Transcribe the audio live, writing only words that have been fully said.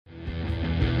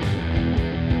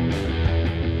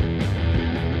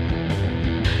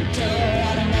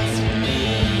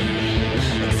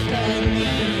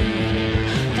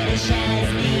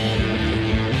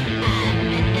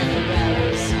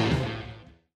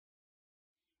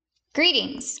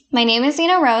Greetings. My name is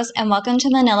Zena Rose, and welcome to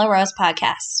Manila Rose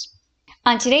Podcast.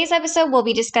 On today's episode, we'll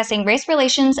be discussing race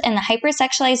relations and the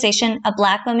hypersexualization of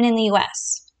Black women in the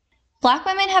U.S. Black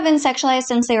women have been sexualized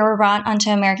since they were brought onto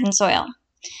American soil.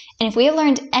 And if we have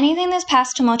learned anything this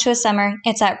past tumultuous summer,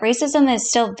 it's that racism is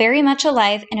still very much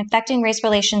alive and affecting race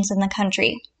relations in the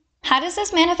country. How does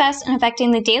this manifest in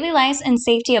affecting the daily lives and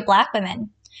safety of Black women?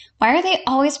 Why are they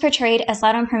always portrayed as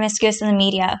loud and promiscuous in the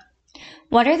media?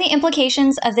 What are the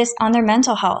implications of this on their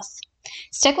mental health?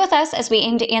 Stick with us as we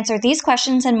aim to answer these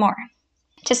questions and more.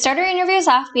 To start our interviews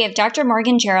off, we have Dr.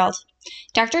 Morgan Jerald.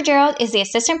 Dr. Jerald is the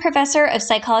Assistant Professor of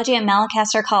Psychology at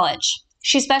Malacaster College.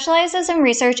 She specializes in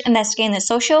research investigating the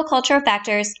socio-cultural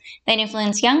factors that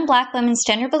influence young Black women's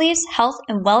gender beliefs, health,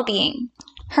 and well-being.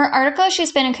 Her articles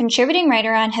she's been a contributing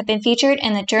writer on have been featured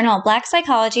in the Journal of Black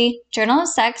Psychology, Journal of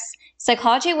Sex,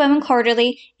 Psychology of Women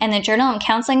Quarterly, and the Journal of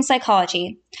Counseling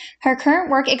Psychology. Her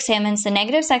current work examines the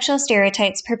negative sexual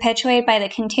stereotypes perpetuated by the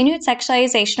continued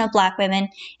sexualization of Black women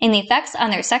and the effects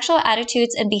on their sexual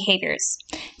attitudes and behaviors.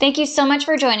 Thank you so much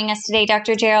for joining us today,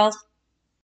 Dr. Jerald.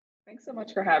 Thanks so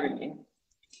much for having me.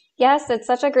 Yes, it's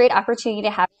such a great opportunity to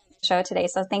have you on the show today,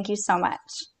 so thank you so much.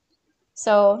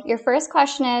 So your first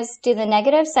question is, do the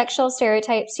negative sexual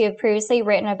stereotypes you have previously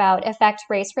written about affect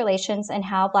race relations and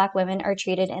how Black women are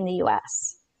treated in the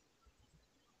U.S.?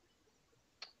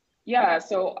 Yeah,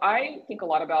 so I think a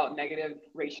lot about negative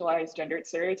racialized gendered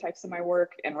stereotypes in my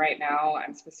work. And right now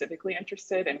I'm specifically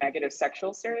interested in negative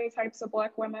sexual stereotypes of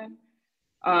Black women.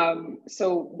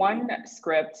 So one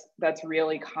script that's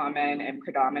really common and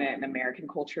predominant in American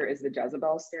culture is the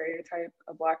Jezebel stereotype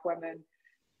of Black women.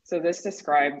 So this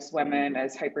describes women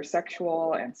as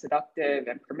hypersexual and seductive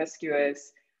and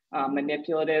promiscuous,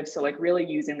 manipulative. So like really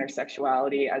using their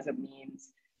sexuality as a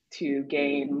means to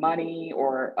gain money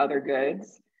or other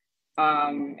goods.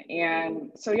 And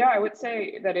so, yeah, I would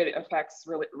say that it affects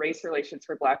race relations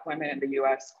for Black women in the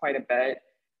US quite a bit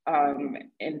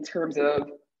in terms of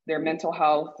their mental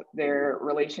health, their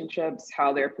relationships,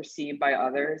 how they're perceived by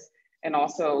others, and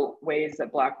also ways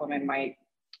that Black women might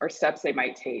or steps they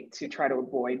might take to try to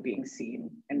avoid being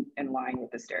seen in line with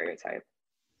the stereotype.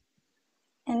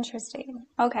 Interesting.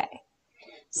 Okay.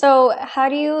 So how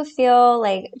do you feel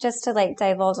like, just to like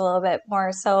divulge a little bit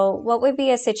more, so what would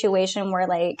be a situation where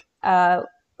like a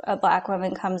Black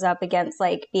woman comes up against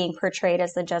like being portrayed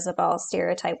as the Jezebel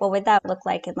stereotype? What would that look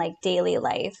like in like daily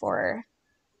life or?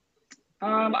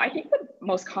 I think the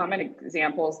most common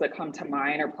examples that come to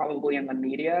mind are probably in the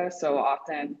media. So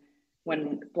often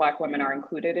when Black women are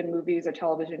included in movies or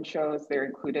television shows, they're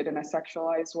included in a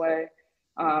sexualized way.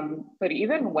 But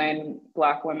even when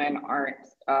Black women aren't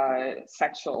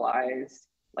sexualized,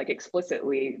 like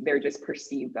explicitly, they're just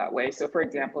perceived that way. So for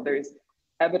example, there's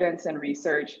evidence and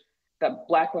research that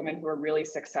Black women who are really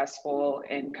successful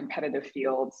in competitive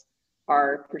fields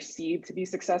are perceived to be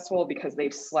successful because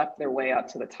they've slept their way up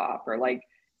to the top, or like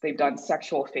they've done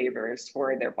sexual favors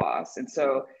for their boss. And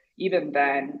so even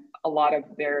then, a lot of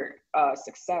their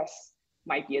success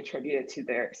might be attributed to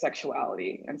their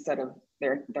sexuality instead of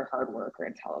their hard work or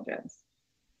intelligence.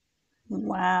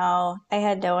 Wow, I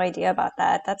had no idea about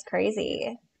that. That's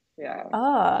crazy. Yeah.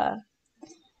 Oh,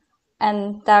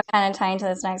 and that kind of tie into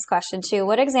this next question too.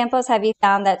 What examples have you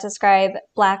found that describe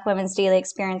Black women's daily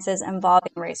experiences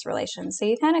involving race relations? So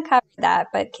you kind of covered that,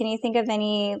 but can you think of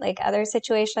any like other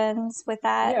situations with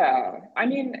that? Yeah, I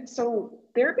mean, so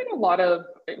there have been a lot of,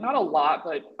 not a lot,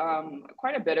 but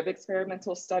quite a bit of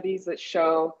experimental studies that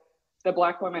show that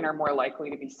Black women are more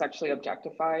likely to be sexually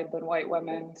objectified than white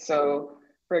women. So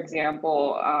for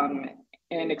example,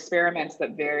 in experiments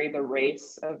that vary the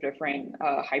race of different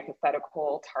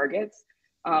hypothetical targets,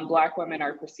 Black women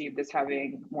are perceived as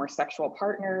having more sexual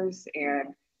partners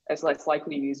and as less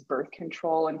likely to use birth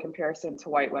control in comparison to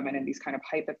white women in these kind of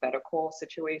hypothetical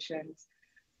situations.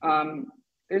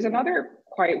 There's another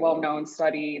quite well-known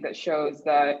study that shows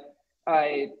that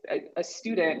a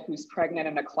student who's pregnant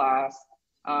in a class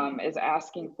is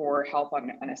asking for help on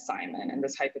an assignment in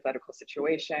this hypothetical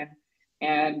situation.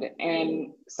 And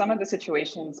in some of the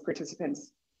situations,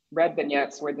 participants read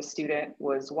vignettes where the student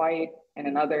was white, and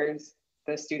in others,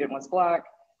 the student was Black.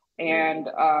 And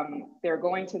they're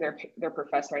going to their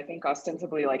professor, I think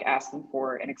ostensibly like asking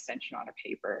for an extension on a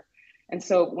paper. And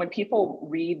so when people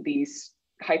read these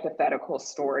hypothetical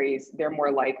stories, they're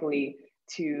more likely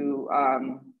to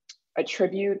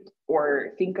attribute or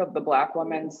think of the Black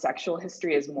woman's sexual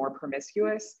history as more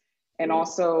promiscuous, and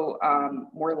also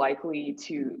more likely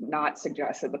to not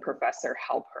suggest that the professor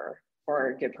help her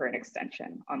or give her an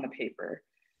extension on the paper.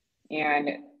 And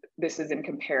this is in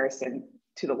comparison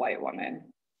to the white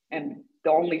woman. And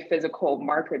the only physical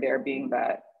marker there being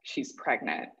that she's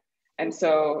pregnant. And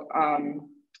so,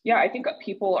 yeah, I think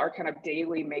people are kind of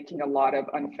daily making a lot of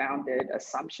unfounded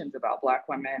assumptions about Black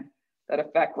women that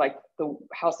affect like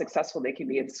how successful they can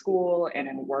be in school and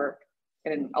in work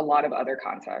and in a lot of other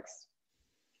contexts.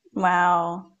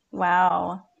 Wow.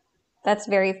 Wow. That's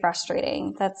very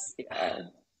frustrating. Yeah.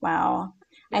 Wow.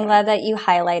 I'm Yeah. glad that you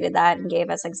highlighted that and gave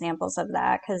us examples of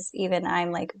that because even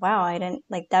I'm like, wow, I didn't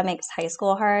like that makes high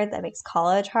school hard. That makes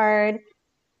college hard.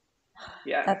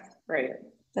 Yeah. That's Right.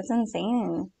 that's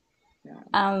insane. Yeah.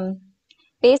 Um,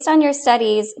 Based on your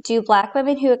studies, do Black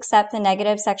women who accept the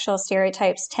negative sexual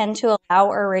stereotypes tend to allow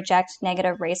or reject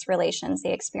negative race relations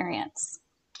they experience?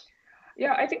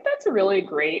 Yeah, I think that's a really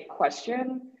great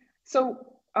question. So,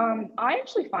 I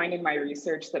actually find in my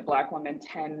research that Black women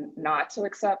tend not to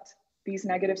accept these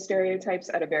negative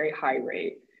stereotypes at a very high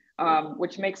rate,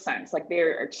 which makes sense. Like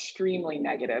they're extremely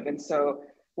negative. And so,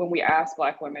 when we ask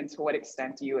Black women to what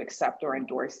extent do you accept or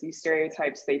endorse these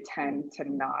stereotypes, they tend to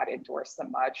not endorse them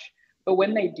much. But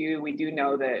when they do, we do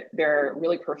know that there are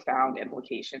really profound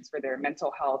implications for their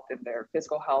mental health and their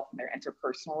physical health and their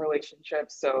interpersonal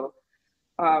relationships. So,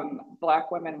 Black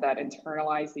women that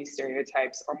internalize these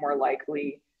stereotypes are more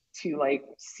likely to like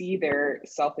see their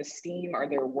self-esteem or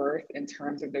their worth in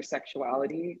terms of their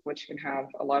sexuality, which can have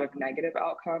a lot of negative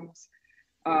outcomes.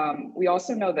 We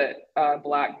also know that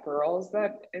Black girls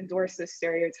that endorse this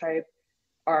stereotype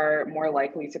are more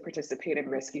likely to participate in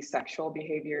risky sexual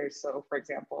behaviors. So, for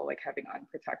example, like having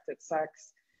unprotected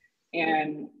sex.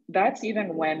 And that's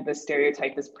even when the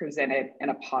stereotype is presented in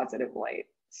a positive light.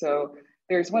 So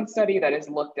there's one study that has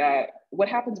looked at what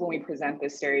happens when we present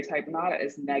this stereotype, not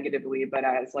as negatively, but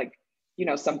as like,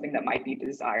 something that might be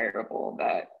desirable,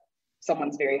 that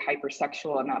someone's very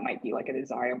hypersexual and that might be like a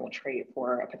desirable trait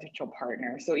for a potential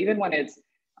partner. So even when it's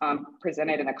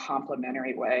presented in a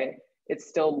complimentary way, it's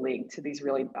still linked to these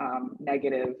really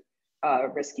negative,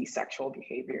 risky sexual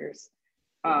behaviors.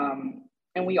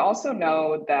 And we also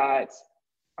know that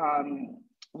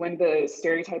when the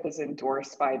stereotype is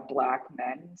endorsed by Black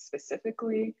men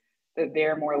specifically, that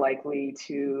they're more likely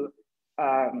to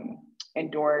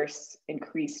endorse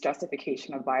increased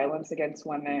justification of violence against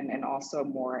women and also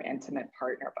more intimate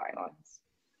partner violence.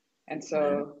 And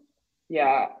so,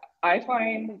 yeah, I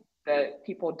find that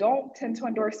people don't tend to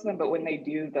endorse them, but when they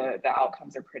do, the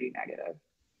outcomes are pretty negative.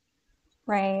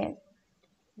 Right.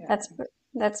 Yeah.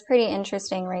 That's pretty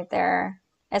interesting right there.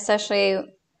 Especially,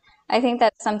 I think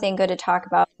that's something good to talk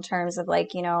about in terms of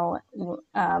like, women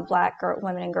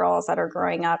and girls that are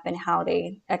growing up and how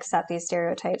they accept these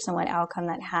stereotypes and what outcome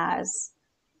that has.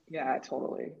 Yeah,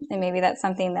 totally. And maybe that's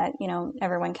something that,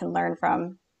 everyone can learn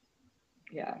from.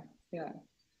 Yeah, yeah.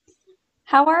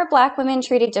 How are Black women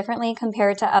treated differently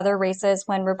compared to other races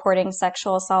when reporting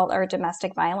sexual assault or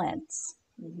domestic violence?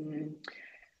 Mm-hmm.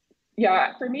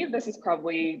 Yeah, for me, this is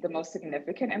probably the most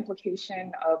significant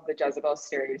implication of the Jezebel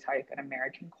stereotype in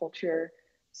American culture.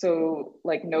 So,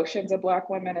 like, notions of Black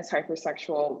women as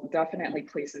hypersexual definitely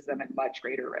places them at much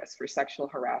greater risk for sexual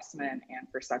harassment and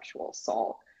for sexual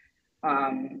assault.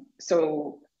 For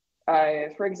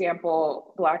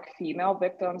example, Black female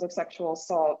victims of sexual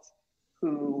assault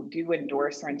who do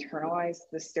endorse or internalize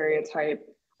the stereotype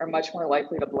are much more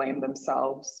likely to blame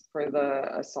themselves for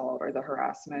the assault or the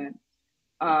harassment.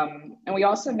 And we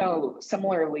also know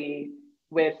similarly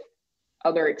with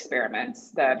other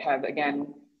experiments that have,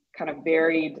 again, kind of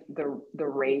varied the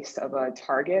race of a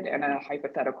target and a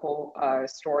hypothetical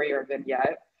story or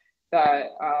vignette,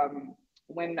 that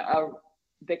when a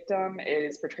victim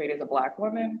is portrayed as a Black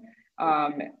woman,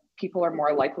 people are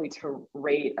more likely to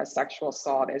rate a sexual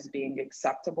assault as being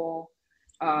acceptable.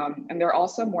 And they're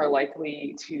also more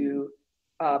likely to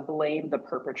blame the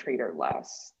perpetrator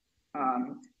less.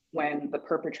 When the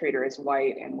perpetrator is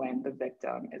white and when the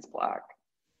victim is Black.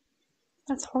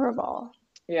 That's horrible.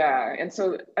 Yeah. And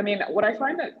so, I mean, what I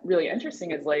find that really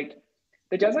interesting is like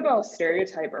the Jezebel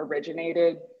stereotype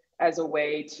originated as a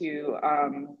way to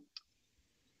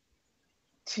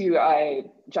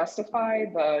justify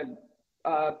the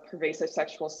pervasive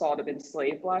sexual assault of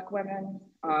enslaved Black women.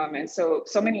 And so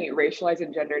many racialized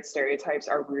and gendered stereotypes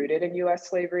are rooted in US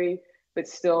slavery, but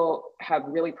still have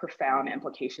really profound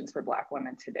implications for Black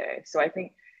women today. So I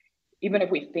think even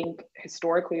if we think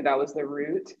historically that was the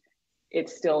root, it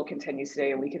still continues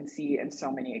today, and we can see in so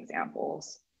many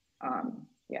examples.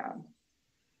 Yeah.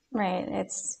 Right.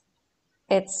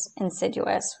 It's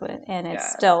insidious and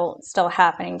it's Yeah. still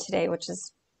happening today, which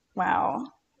is wow.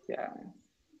 Yeah.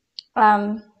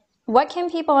 Um, what can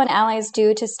people and allies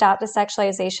do to stop the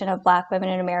sexualization of Black women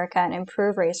in America and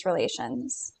improve race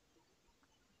relations?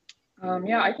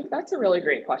 Yeah, I think that's a really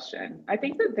great question. I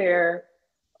think that there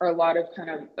are a lot of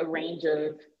kind of a range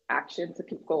of actions that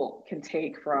people can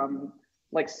take, from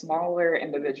like smaller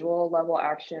individual level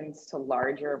actions to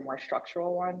larger, more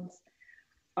structural ones.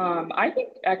 I think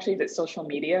actually that social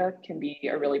media can be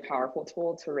a really powerful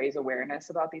tool to raise awareness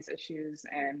about these issues.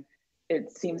 And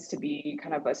it seems to be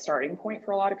kind of a starting point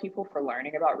for a lot of people for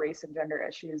learning about race and gender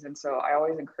issues. And so I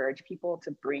always encourage people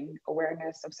to bring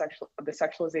awareness of the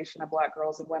sexualization of Black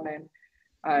girls and women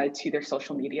to their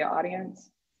social media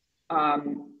audience.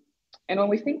 And when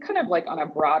we think kind of like in a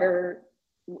broader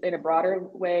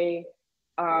way,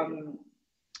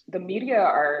 the media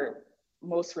are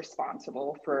most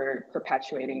responsible for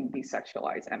perpetuating these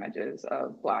sexualized images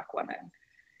of Black women.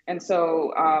 And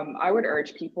so I would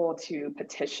urge people to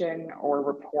petition or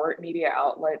report media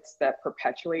outlets that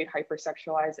perpetuate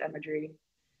hypersexualized imagery.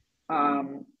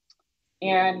 And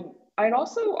I'd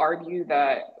also argue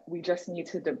that we just need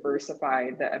to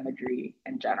diversify the imagery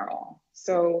in general.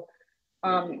 So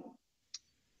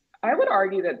I would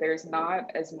argue that there's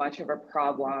not as much of a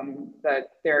problem that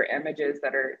there are images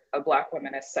that are of Black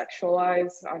women as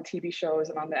sexualized on TV shows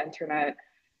and on the internet.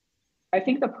 I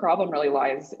think the problem really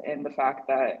lies in the fact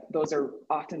that those are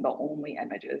often the only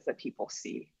images that people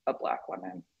see of Black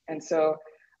women. And so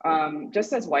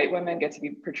just as white women get to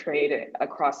be portrayed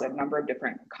across a number of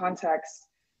different contexts,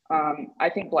 I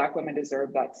think Black women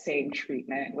deserve that same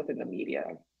treatment within the media.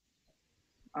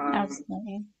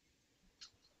 Absolutely.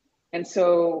 And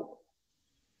so,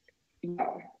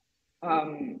 yeah,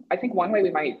 I think one way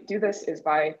we might do this is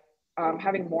by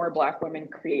having more Black women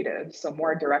creatives, so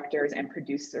more directors and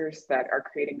producers that are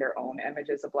creating their own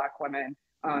images of Black women,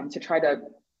 to try to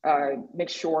make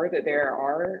sure that there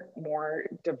are more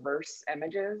diverse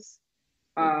images.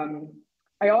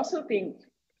 I also think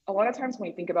a lot of times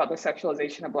when we think about the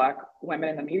sexualization of Black women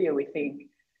in the media, we think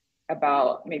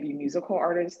about maybe musical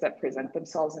artists that present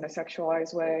themselves in a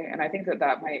sexualized way. And I think that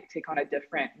that might take on a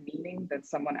different meaning than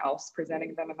someone else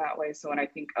presenting them in that way. So when I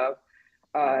think of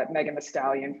Megan Thee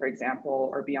Stallion, for example,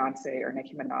 or Beyonce or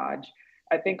Nicki Minaj,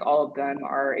 I think all of them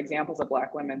are examples of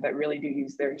Black women that really do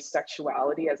use their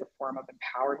sexuality as a form of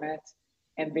empowerment,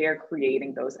 and they're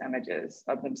creating those images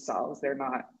of themselves. They're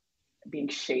not being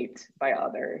shaped by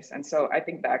others. And so I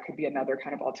think that could be another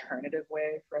kind of alternative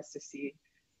way for us to see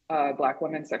Black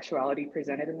women's sexuality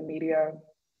presented in the media.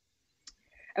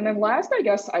 And then last, I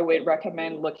guess I would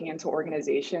recommend looking into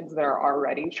organizations that are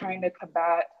already trying to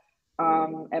combat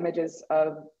images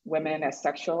of women as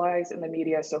sexualized in the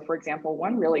media. So for example,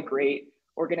 one really great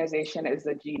organization is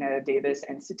the Gina Davis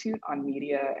Institute on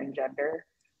Media and Gender.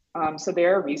 So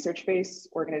they're a research-based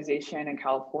organization in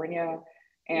California,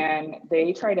 and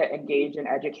they try to engage and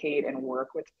educate and work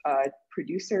with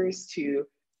producers to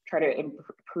try to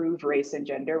improve race and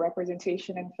gender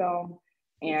representation in film,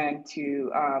 and to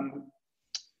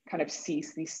kind of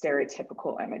cease these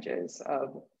stereotypical images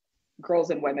of girls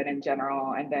and women in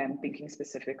general, and then thinking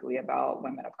specifically about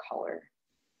women of color.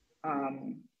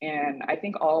 And I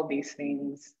think all of these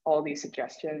things, all these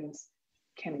suggestions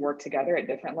can work together at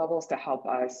different levels to help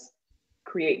us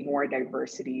create more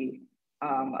diversity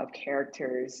of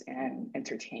characters and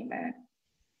entertainment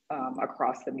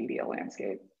across the media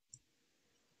landscape.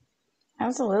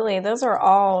 Absolutely. Those are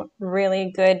all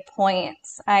really good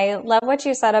points. I love what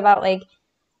you said about like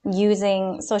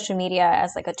using social media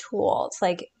as like a tool to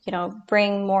like,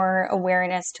 bring more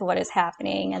awareness to what is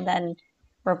happening, and then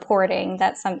reporting.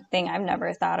 That's something I've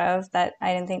never thought of, that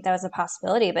I didn't think that was a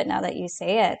possibility, but now that you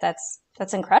say it,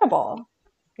 that's incredible.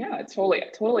 Yeah,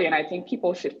 totally. And I think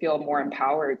people should feel more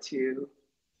empowered to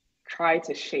try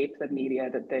to shape the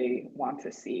media that they want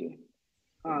to see.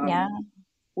 Yeah.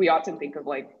 We often think of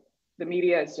like the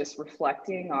media is just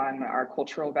reflecting on our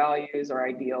cultural values or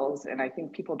ideals. And I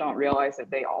think people don't realize that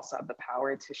they also have the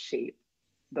power to shape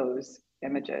those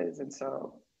images. And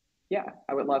so, yeah,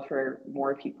 I would love for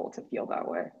more people to feel that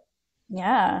way.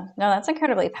 Yeah. No, that's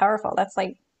incredibly powerful. It's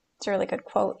a really good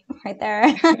quote right there.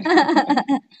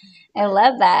 I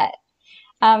love that.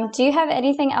 Do you have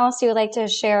anything else you would like to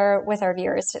share with our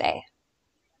viewers today?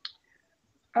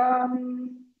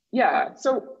 Yeah,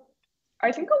 so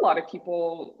I think a lot of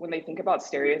people, when they think about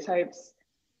stereotypes,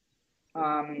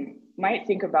 might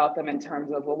think about them in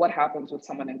terms of, well, what happens when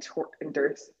someone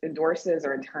endorses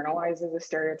or internalizes a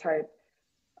stereotype?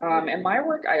 In my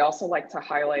work, I also like to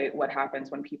highlight what happens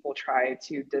when people try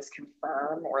to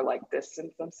disconfirm or like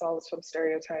distance themselves from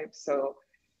stereotypes. So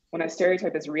when a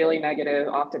stereotype is really negative,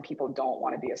 often people don't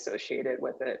want to be associated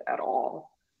with it at all.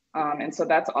 And so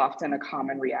that's often a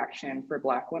common reaction for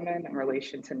Black women in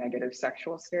relation to negative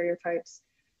sexual stereotypes.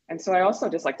 And so I also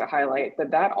just like to highlight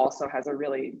that that also has a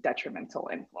really detrimental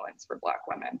influence for Black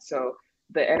women. So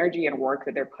the energy and work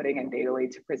that they're putting in daily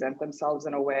to present themselves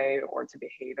in a way or to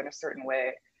behave in a certain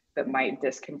way that might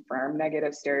disconfirm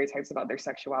negative stereotypes about their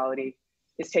sexuality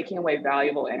is taking away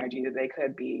valuable energy that they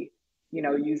could be,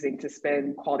 using to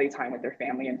spend quality time with their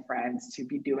family and friends, to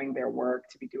be doing their work,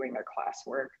 to be doing their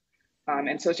classwork.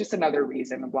 And so it's just another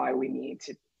reason why we need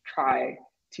to try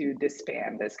to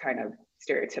disband this kind of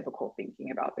stereotypical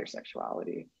thinking about their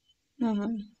sexuality.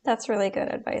 Mm-hmm. That's really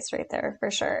good advice right there, for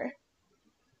sure.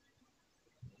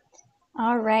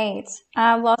 All right.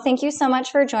 Well, thank you so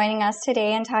much for joining us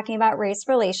today and talking about race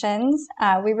relations.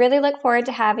 We really look forward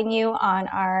to having you on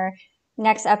our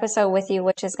next episode with you,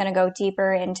 which is going to go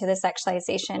deeper into the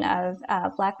sexualization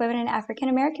of Black women and African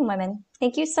American women.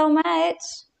 Thank you so much.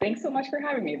 Thanks so much for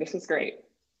having me. This was great.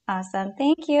 Awesome.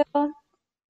 Thank you.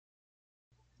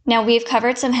 Now, we've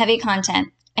covered some heavy content,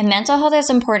 and mental health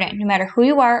is important no matter who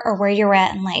you are or where you're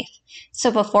at in life. So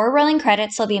before rolling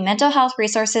credits, there'll be mental health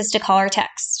resources to call or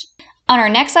text. On our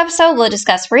next episode, we'll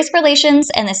discuss race relations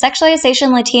and the sexualization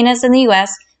of Latinas in the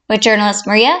U.S. with journalist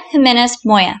Maria Jimenez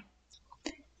Moya.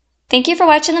 Thank you for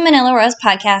watching the Manila Rose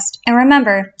podcast, and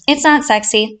remember, it's not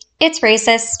sexy, it's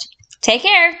racist. Take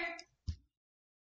care!